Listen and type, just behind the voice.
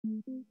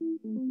Hello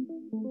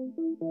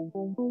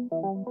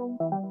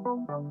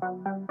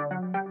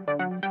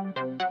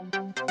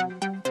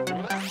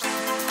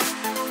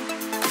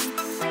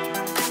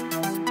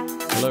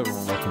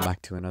everyone, welcome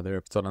back to another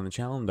episode on the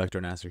channel. I'm Dr.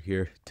 Nasr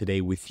here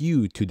today with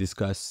you to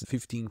discuss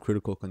 15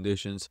 critical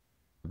conditions,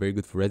 very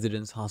good for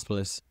residents,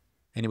 hospitalists,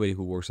 anybody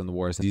who works on the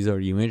wards. These are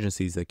the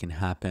emergencies that can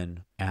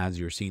happen as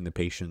you're seeing the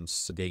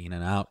patients day in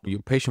and out.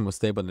 Your patient was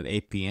stable at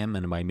 8 p.m.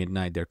 and by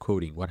midnight they're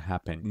coding. What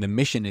happened? The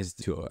mission is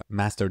to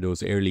master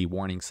those early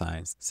warning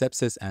signs.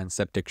 Sepsis and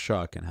septic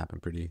shock can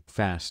happen pretty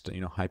fast.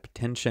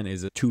 Hypertension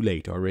is too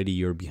late, already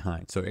you're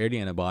behind. So early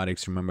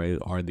antibiotics, remember,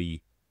 are the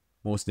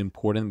most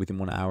important within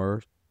 1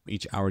 hour.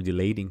 Each hour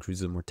delayed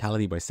increases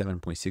mortality by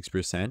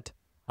 7.6%.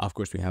 Of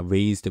course, we have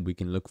ways that we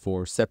can look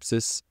for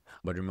sepsis.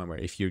 But remember,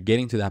 if you're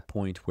getting to that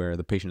point where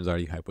the patient is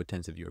already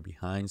hypotensive, you're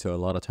behind. So a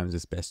lot of times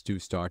it's best to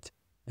start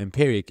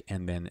empiric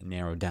and then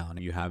narrow down.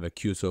 You have a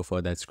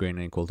QSOFA that's greater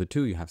than or equal to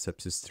 2. You have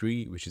sepsis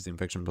 3, which is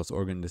infection plus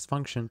organ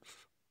dysfunction.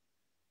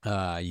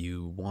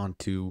 You want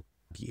to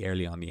be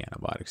early on the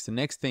antibiotics. The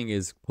next thing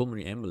is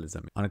pulmonary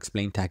embolism,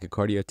 unexplained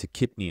tachycardia,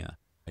 tachypnea.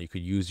 You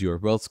could use your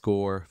Bowel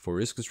score for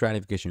risk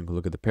stratification. You can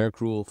look at the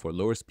PERC rule for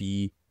lower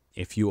SPE.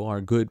 If you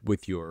are good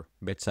with your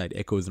bedside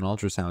echoes and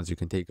ultrasounds, you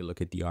can take a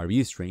look at the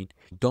RV strain.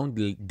 Don't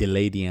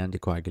delay the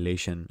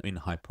anticoagulation in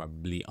high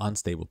probability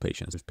unstable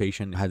patients. If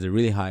patient has a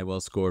really high Bowel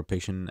score,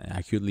 patient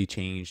acutely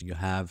changed, you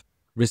have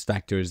risk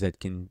factors that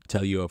can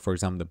tell you, for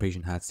example, the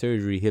patient had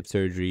surgery, hip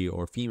surgery,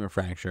 or femur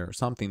fracture, or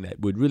something that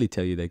would really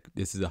tell you that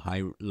this is a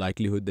high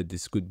likelihood that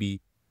this could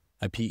be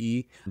a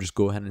PE. Just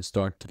go ahead and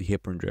start the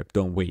heparin drip.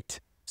 Don't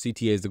wait.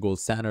 CTA is the gold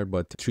standard,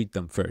 but treat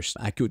them first.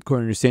 Acute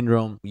coronary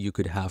syndrome, you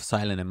could have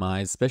silent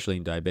MIs, especially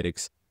in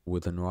diabetics.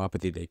 With a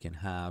neuropathy, they can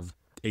have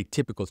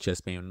atypical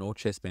chest pain or no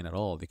chest pain at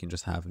all. They can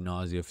just have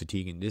nausea,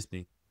 fatigue, and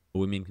dyspnea.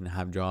 Women can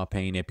have jaw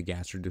pain,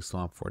 epigastric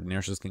discomfort.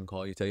 Nurses can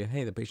call you, tell you,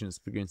 hey, the patient is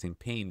experiencing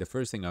pain. The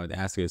first thing I would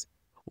ask is,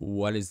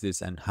 what is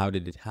this and how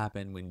did it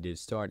happen? When did it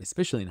start?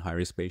 Especially in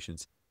high-risk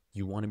patients,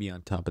 you want to be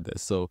on top of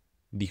this. So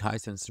the high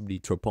sensitivity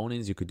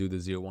troponins, you could do the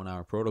 0-1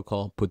 hour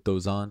protocol, put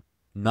those on.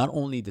 Not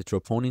only the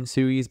troponin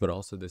series, but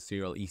also the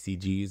serial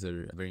ECGs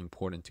are very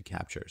important to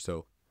capture.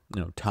 So,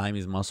 time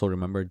is muscle.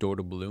 Remember, door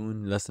to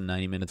balloon, less than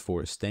 90 minutes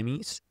for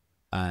STEMIs,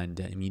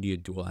 and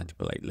immediate dual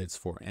antiplatelets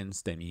for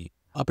NSTEMI.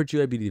 Upper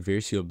GI bleed,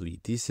 variceal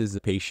bleed. This is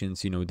the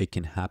patients, they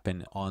can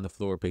happen on the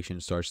floor.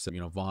 Patient starts,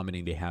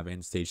 vomiting. They have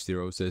end-stage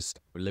cirrhosis,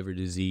 or liver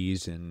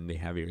disease, and they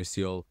have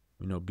variceal,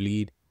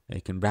 bleed.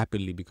 It can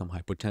rapidly become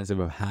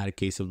hypotensive. I've had a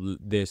case of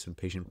this when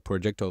patient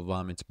projectile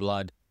vomits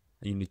blood.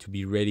 You need to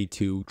be ready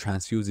to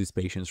transfuse these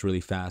patients really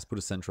fast, put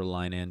a central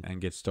line in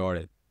and get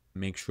started.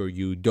 Make sure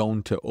you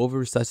don't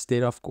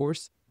over-resuscitate, of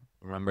course.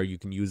 Remember, you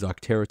can use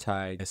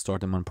octreotide,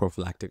 start them on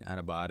prophylactic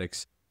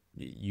antibiotics.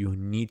 You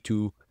need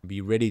to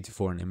be ready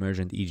for an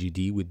emergent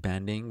EGD with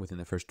banding within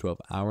the first 12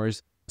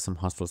 hours. Some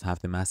hospitals have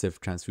the massive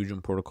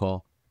transfusion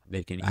protocol.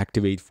 They can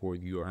activate for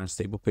your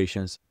unstable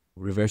patients.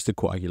 Reverse the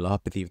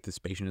coagulopathy if this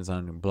patient is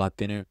on a blood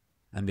thinner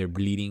and they're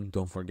bleeding.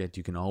 Don't forget,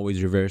 you can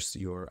always reverse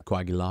your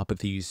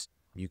coagulopathies.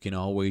 You can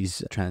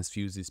always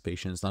transfuse these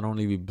patients, not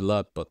only with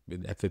blood, but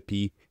with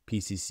FFP,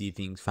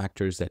 PCC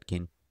factors that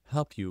can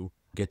help you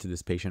get to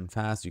this patient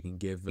fast. You can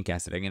give uric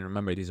acid. Again,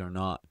 remember, these are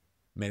not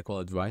medical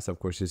advice. Of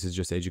course, this is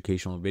just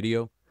educational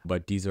video,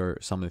 but these are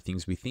some of the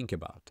things we think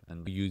about.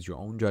 And use your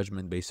own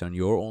judgment based on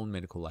your own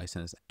medical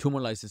license.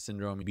 Tumor Lysis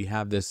Syndrome, we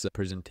have this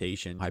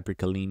presentation,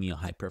 hyperkalemia,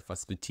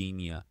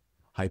 hyperphosphatemia,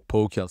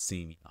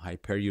 hypocalcemia,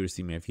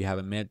 hyperuricemia. If you have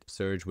a med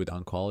surge with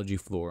oncology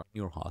floor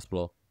in your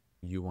hospital,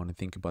 you want to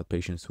think about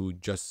patients who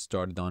just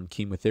started on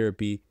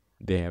chemotherapy.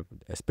 They have,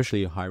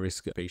 especially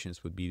high-risk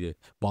patients, would be the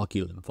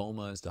bulky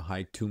lymphomas, the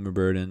high tumor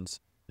burdens,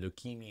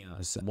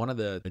 leukemias. One of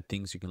the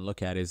things you can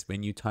look at is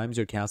when you times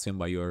your calcium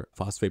by your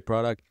phosphate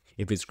product,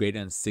 if it's greater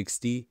than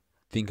 60,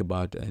 think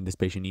about this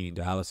patient needing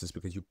dialysis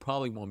because you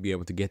probably won't be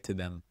able to get to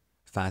them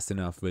fast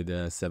enough with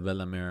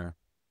sevelamer.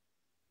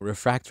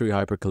 Refractory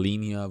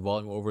hyperkalemia,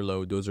 volume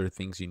overload, those are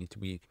things you need to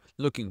be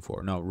looking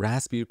for. Now,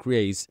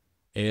 RAS-Butyroase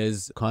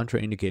is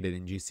contraindicated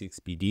in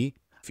G6PD.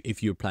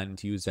 If you're planning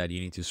to use that,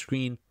 you need to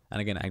screen. And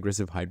again,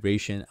 aggressive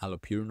hydration,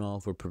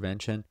 allopurinol for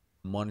prevention.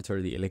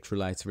 Monitor the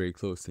electrolytes very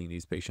closely in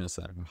these patients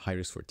that are high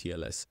risk for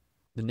TLS.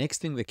 The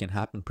next thing that can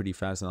happen pretty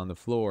fast on the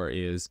floor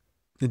is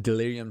the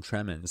delirium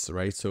tremens,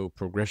 right? So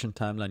progression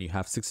timeline, you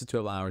have 6 to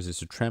 12 hours.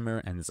 It's a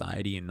tremor,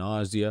 anxiety, and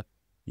nausea.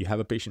 You have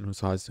a patient who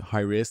has high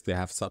risk. They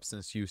have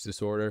substance use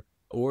disorder,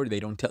 or they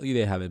don't tell you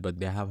they have it,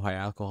 but they have high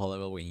alcohol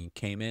level when you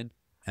came in.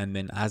 And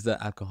then as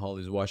the alcohol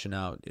is washing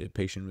out, the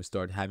patient will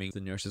start having, the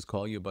nurses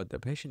call you, but the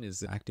patient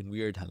is acting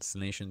weird,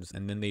 hallucinations,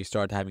 and then they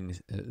start having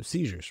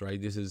seizures,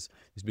 right? This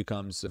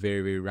becomes a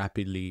very, very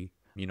rapidly,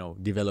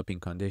 developing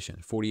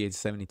condition. 48 to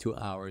 72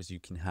 hours, you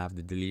can have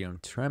the delirium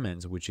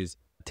tremens, which is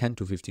 10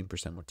 to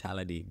 15%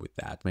 mortality with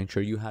that. Make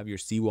sure you have your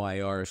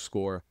CYR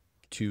score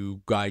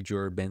to guide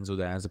your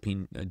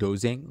benzodiazepine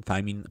dosing,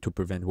 thiamine to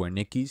prevent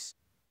Wernicke's.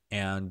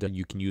 And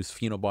you can use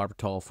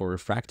phenobarbital for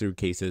refractory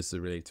cases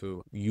related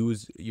to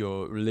use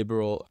your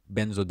liberal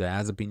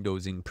benzodiazepine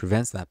dosing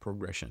prevents that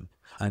progression,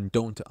 and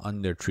don't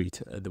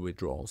undertreat the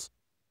withdrawals.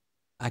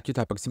 Acute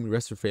hypoxemic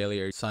respiratory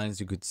failure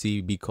signs you could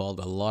see be called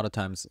a lot of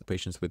times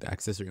patients with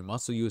accessory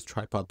muscle use,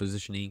 tripod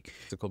positioning,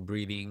 difficult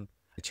breathing,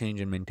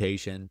 change in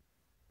mentation.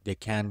 They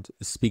can't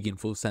speak in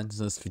full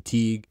sentences,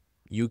 fatigue.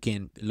 You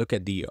can look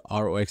at the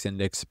ROX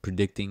index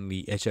predicting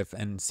the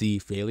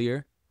HFNC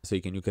failure. So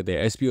you can look at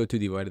their SpO2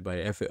 divided by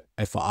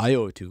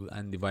FiO2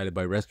 and divided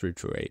by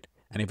respiratory rate.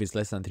 And if it's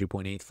less than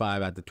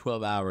 3.85 at the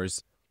 12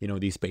 hours,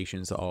 these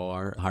patients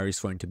are high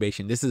risk for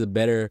intubation. This is a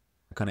better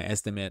kind of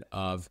estimate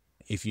of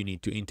if you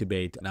need to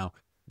intubate. Now,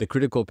 the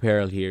critical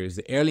peril here is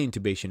the early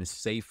intubation is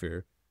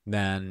safer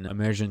than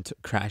emergent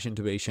crash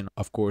intubation.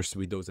 Of course,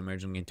 with those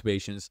emergent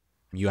intubations,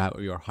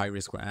 you're high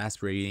risk for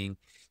aspirating,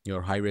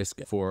 you're high risk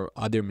for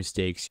other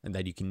mistakes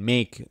that you can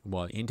make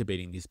while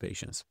intubating these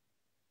patients.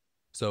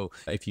 So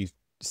if you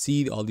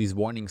see all these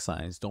warning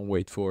signs, don't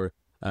wait for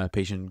a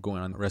patient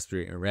going on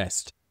respiratory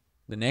arrest.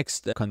 The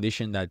next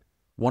condition that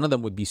one of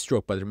them would be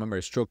stroke, but remember,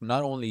 stroke,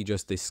 not only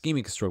just the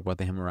ischemic stroke, but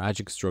the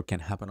hemorrhagic stroke can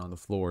happen on the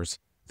floors.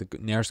 The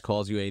nurse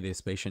calls you, hey,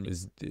 this patient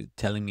is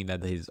telling me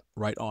that his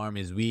right arm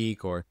is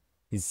weak or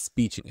his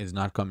speech is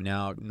not coming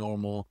out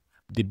normal.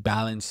 The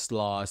balance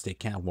lost, they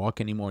can't walk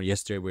anymore.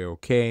 Yesterday we were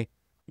okay.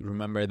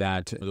 Remember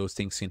that those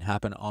things can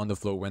happen on the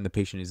floor when the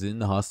patient is in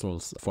the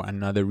hospitals for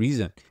another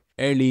reason.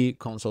 Early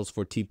consults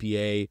for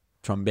TPA,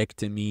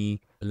 thrombectomy,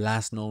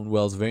 last known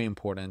wells, very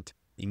important.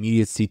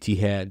 Immediate CT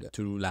head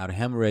to rule out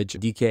hemorrhage,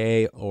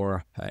 DKA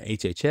or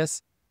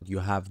HHS. You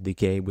have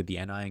DKA with the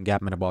anion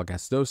gap metabolic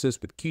acidosis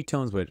with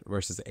ketones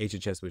versus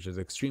HHS, which is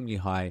extremely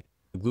high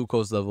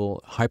glucose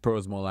level,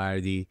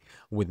 hyperosmolarity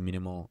with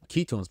minimal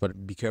ketones.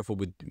 But be careful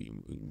with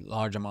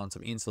large amounts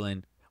of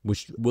insulin,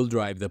 which will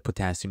drive the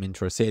potassium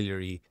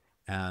intracellularly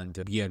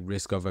and be at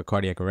risk of a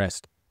cardiac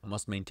arrest.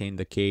 Must maintain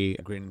the K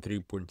greater than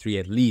 3.3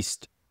 at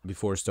least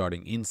before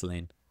starting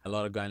insulin. A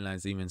lot of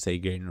guidelines even say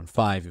greater than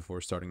 5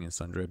 before starting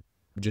insulin drip.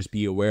 Just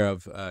be aware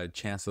of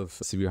chance of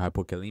severe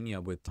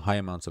hypokalemia with high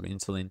amounts of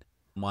insulin.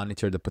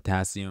 Monitor the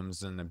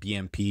potassiums and the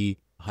BMP.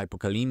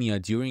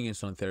 Hypokalemia during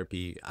insulin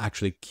therapy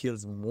actually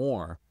kills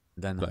more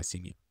than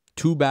glycemia.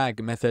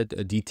 Two-bag method,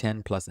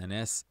 D10 plus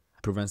NS,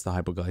 prevents the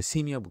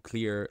hypoglycemia, will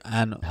clear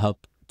and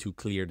help to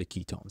clear the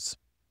ketones.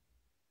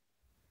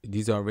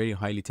 These are very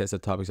highly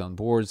tested topics on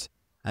boards,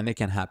 and they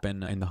can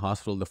happen in the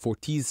hospital. The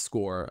Fortis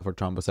score for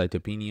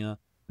thrombocytopenia,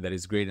 that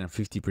is greater than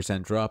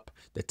 50% drop.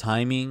 The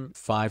timing,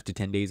 5 to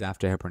 10 days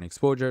after heparin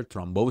exposure,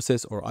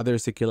 thrombosis or other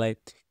sequelae.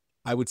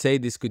 I would say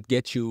this could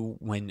get you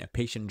when a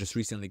patient just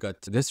recently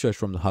got discharged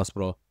from the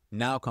hospital,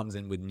 now comes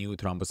in with new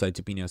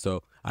thrombocytopenia.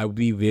 So I would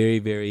be very,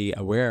 very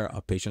aware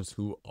of patients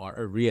who are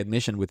a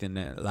readmission within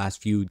the last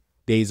few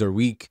days or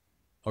week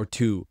or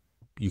two.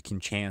 You can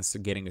chance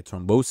getting a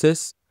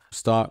thrombosis.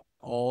 Start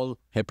all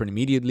heparin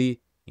immediately,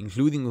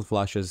 including the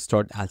flushes.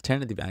 Start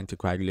alternative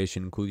anticoagulation,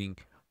 including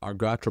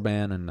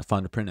argatroban and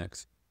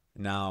fondaparinux.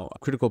 Now,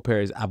 critical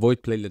pair is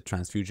avoid platelet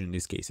transfusion in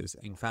these cases.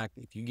 In fact,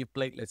 if you give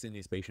platelets in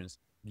these patients,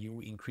 you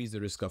increase the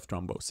risk of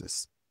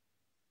thrombosis.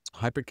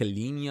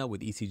 Hyperkalemia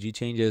with ECG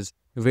changes,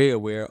 very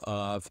aware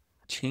of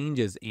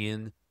changes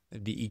in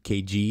the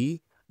EKG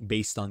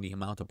based on the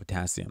amount of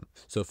potassium.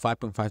 So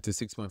 5.5 to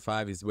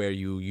 6.5 is where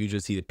you usually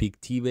see the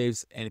peak T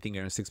waves. Anything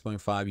around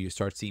 6.5, you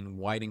start seeing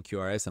widened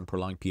QRS and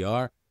prolonged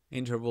PR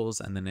intervals.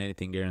 And then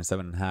anything around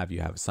 7.5,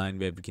 you have a sine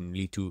wave that can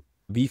lead to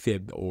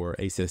VFib or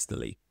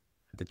asystole.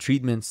 The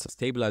treatments,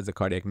 stabilize the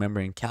cardiac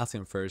membrane,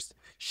 calcium first,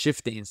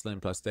 shift the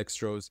insulin plus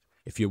dextrose.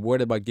 If you're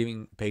worried about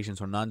giving patients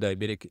who are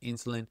non-diabetic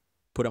insulin,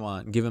 put them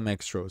on, give them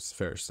dextrose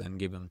first and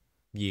give them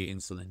the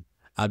insulin.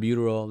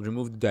 Albuterol,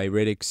 remove the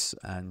diuretics,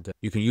 and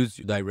you can use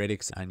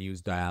diuretics and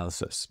use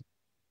dialysis.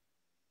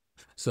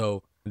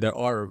 So there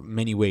are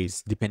many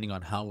ways, depending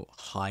on how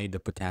high the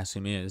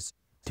potassium is,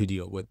 to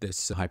deal with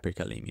this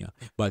hyperkalemia.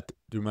 But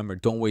remember,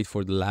 don't wait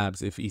for the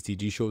labs. If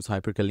ECG shows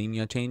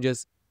hyperkalemia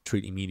changes,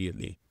 treat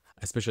immediately,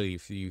 especially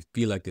if you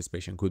feel like this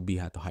patient could be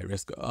at the high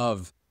risk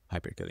of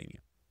hyperkalemia.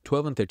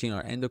 12 and 13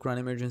 are endocrine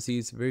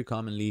emergencies, very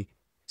commonly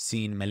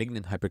seen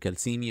malignant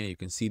hypercalcemia. You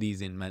can see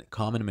these in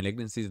common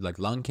malignancies like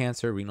lung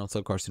cancer, renal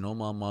cell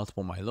carcinoma,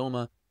 multiple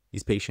myeloma.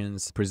 These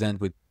patients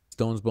present with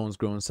stones, bones,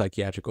 groans,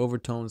 psychiatric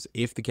overtones.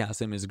 If the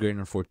calcium is greater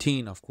than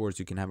 14, of course,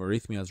 you can have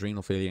arrhythmias,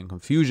 renal failure, and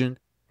confusion.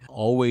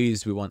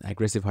 Always, we want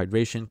aggressive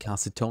hydration,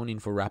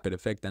 calcitonin for rapid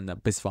effect, and the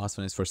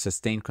bisphosphonates for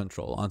sustained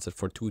control, onset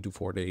for 2 to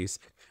 4 days.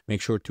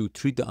 Make sure to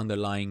treat the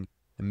underlying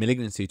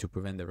malignancy to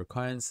prevent the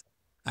recurrence.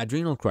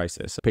 Adrenal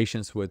crisis,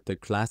 patients with the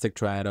classic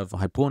triad of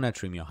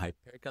hyponatremia,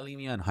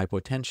 hyperkalemia, and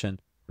hypotension,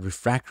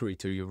 refractory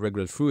to your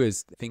regular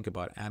fluids. Think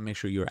about and make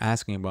sure you're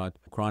asking about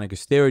chronic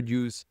steroid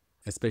use,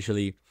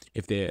 especially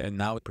if they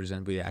now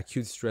present with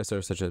acute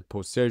stressors such as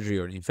post-surgery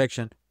or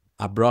infection.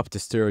 Abrupt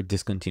steroid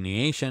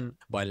discontinuation,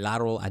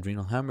 bilateral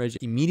adrenal hemorrhage.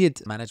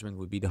 Immediate management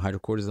would be the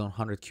hydrocortisone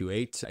 100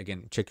 Q8.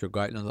 Again, check your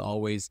guidelines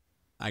always.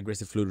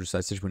 Aggressive fluid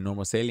resuscitation with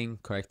normal saline,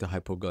 correct the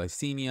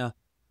hypoglycemia.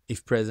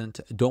 If present,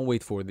 don't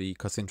wait for the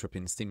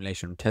cosintropin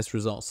stimulation test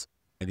results.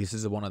 This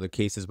is one of the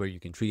cases where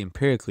you can treat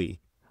empirically,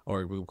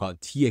 or we will call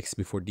it TX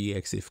before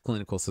DX if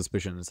clinical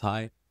suspicion is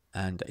high.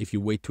 And if you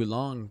wait too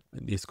long,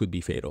 this could be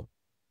fatal.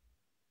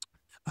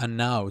 And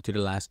now to the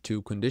last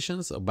two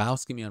conditions, bowel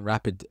ischemia and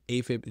rapid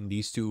AFib. In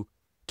these two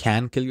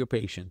can kill your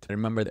patient.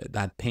 Remember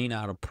that pain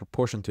out of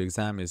proportion to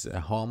exam is a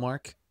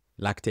hallmark.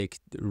 Lactate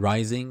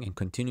rising and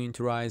continuing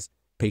to rise.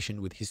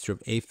 Patient with history of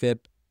AFib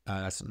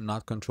that's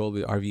not controlled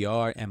with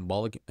RVR.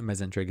 Embolic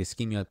mesenteric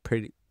ischemia,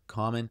 pretty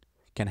common,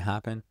 can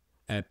happen.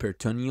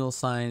 Peritoneal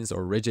signs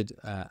or rigid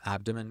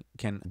abdomen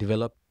can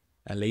develop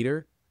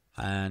later.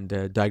 And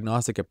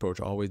diagnostic approach,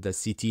 always the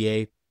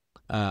CTA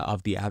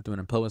of the abdomen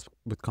and pelvis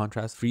with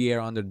contrast. Free air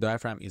under the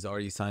diaphragm is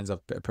already signs of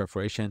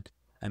perforation.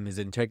 And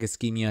mesenteric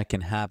ischemia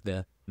can have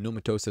the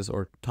pneumatosis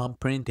or thumb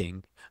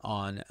printing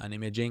on an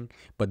imaging,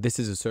 but this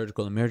is a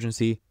surgical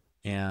emergency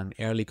and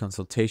early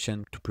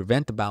consultation to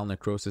prevent the bowel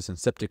necrosis and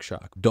septic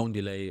shock. Don't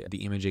delay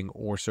the imaging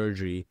or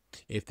surgery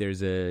if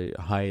there's a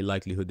high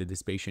likelihood that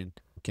this patient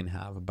can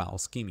have bowel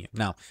ischemia.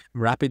 Now,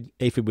 rapid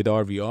AFib with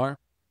RVR,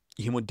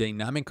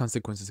 hemodynamic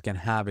consequences can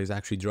have is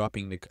actually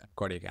dropping the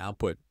cardiac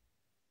output,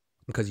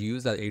 because you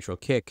use that atrial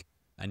kick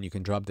and you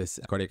can drop this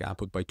cardiac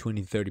output by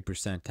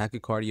 20-30%.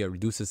 Tachycardia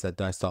reduces that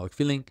diastolic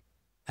filling.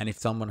 And if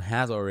someone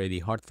has already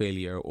heart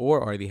failure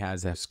or already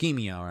has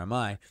ischemia or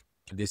MI,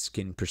 this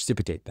can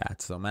precipitate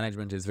that. So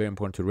management is very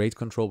important to rate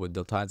control with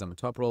diltiazem,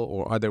 metoprolol,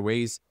 or other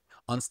ways.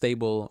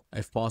 Unstable,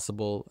 if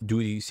possible, do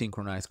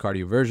desynchronized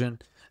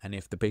cardioversion. And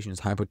if the patient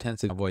is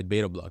hypotensive, avoid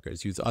beta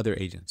blockers, use other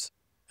agents.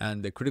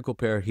 And the critical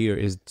pair here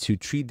is to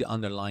treat the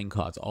underlying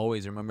cause.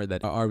 Always remember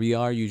that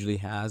RVR usually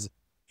has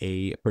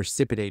a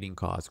precipitating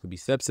cause. It could be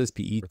sepsis,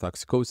 PE, or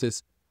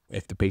toxicosis.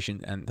 If the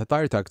patient, and the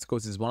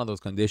thyrotoxicosis is one of those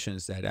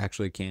conditions that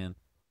actually can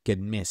get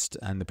missed,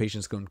 and the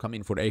patients can come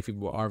in for AFib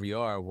or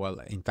RVR while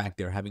in fact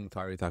they're having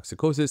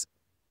thyrotoxicosis.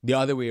 The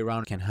other way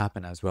around can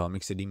happen as well,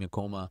 myxedemia,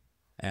 coma.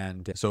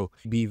 And so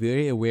be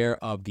very aware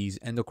of these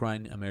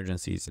endocrine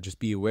emergencies. Just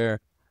be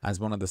aware as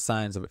one of the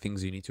signs of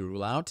things you need to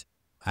rule out.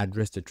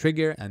 Address the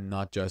trigger and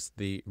not just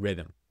the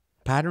rhythm.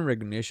 Pattern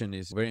recognition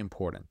is very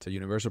important. A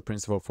universal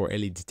principle for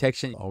early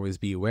detection. Always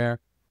be aware.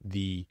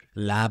 The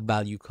lab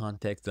value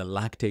context, the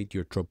lactate,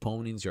 your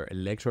troponins, your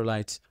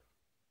electrolytes.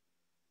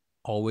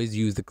 Always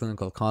use the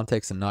clinical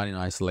context and not in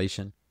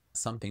isolation.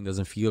 Something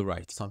doesn't feel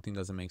right. Something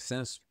doesn't make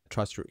sense.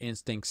 Trust your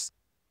instincts.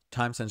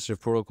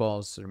 Time-sensitive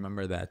protocols.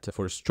 Remember that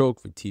for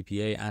stroke with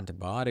TPA,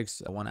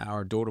 antibiotics, a 1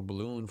 hour door-to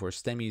balloon for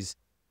STEMIs,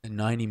 a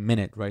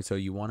 90-minute, right? So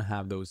you want to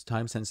have those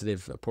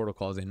time-sensitive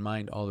protocols in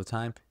mind all the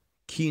time.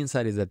 Key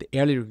insight is that the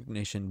early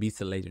recognition beats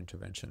the late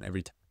intervention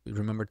every time.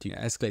 Remember to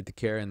escalate the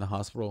care in the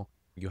hospital.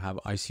 You have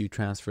ICU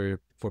transfer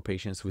for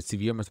patients with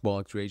severe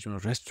metabolic deterioration,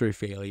 respiratory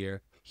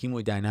failure,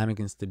 hemodynamic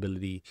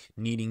instability,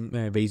 needing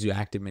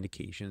vasoactive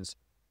medications.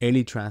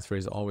 Early transfer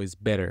is always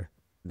better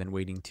than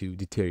waiting to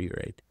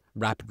deteriorate.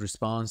 Rapid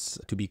response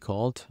to be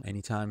called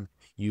anytime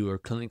your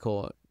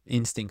clinical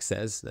instinct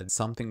says that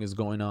something is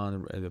going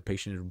on, the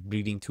patient is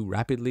breathing too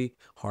rapidly,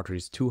 heart rate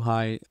is too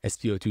high,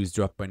 SpO2 is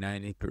dropped by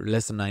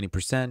less than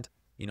 90%.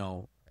 You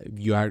know, if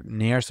you are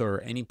nurse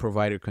or any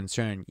provider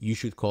concerned, you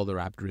should call the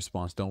rapid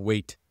response. Don't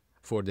wait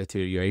for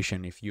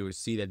deterioration. If you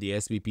see that the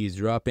SBP is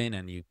dropping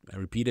and you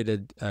repeated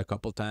it a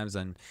couple times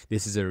and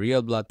this is a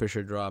real blood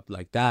pressure drop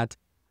like that,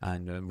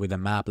 and with a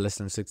map less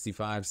than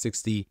 65,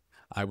 60,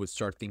 I would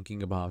start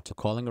thinking about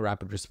calling a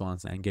rapid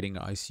response and getting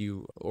an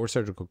ICU or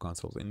surgical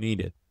consult if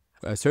needed.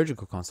 A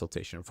surgical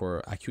consultation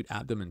for acute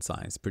abdomen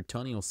signs,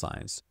 peritoneal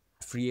signs,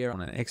 free air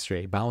on an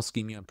x-ray, bowel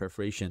ischemia and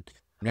perforation,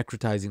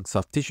 necrotizing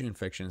soft tissue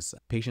infections,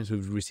 patients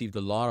who've received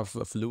a lot of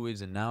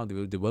fluids and now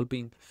they're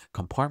developing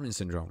compartment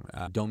syndrome.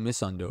 Don't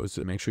miss on those.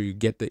 Make sure you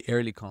get the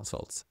early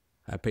consults.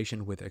 A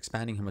patient with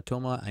expanding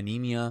hematoma,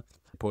 anemia,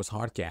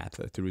 post-heart cath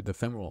through the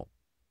femoral.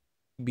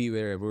 Be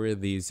aware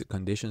of these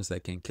conditions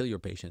that can kill your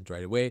patient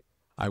right away.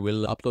 I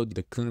will upload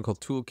the clinical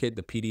toolkit,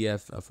 the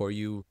PDF for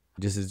you.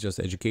 This is just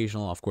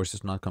educational. Of course,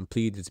 it's not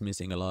complete. It's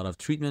missing a lot of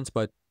treatments,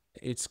 but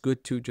it's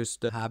good to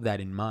just have that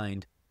in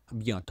mind.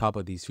 Be on top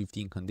of these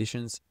 15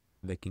 conditions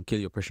that can kill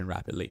your patient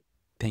rapidly.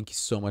 Thank you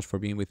so much for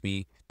being with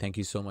me. Thank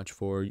you so much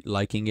for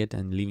liking it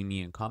and leaving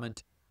me a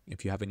comment.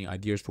 If you have any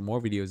ideas for more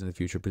videos in the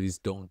future, please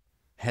don't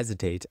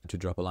hesitate to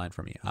drop a line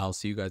for me. I'll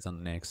see you guys on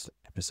the next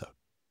episode.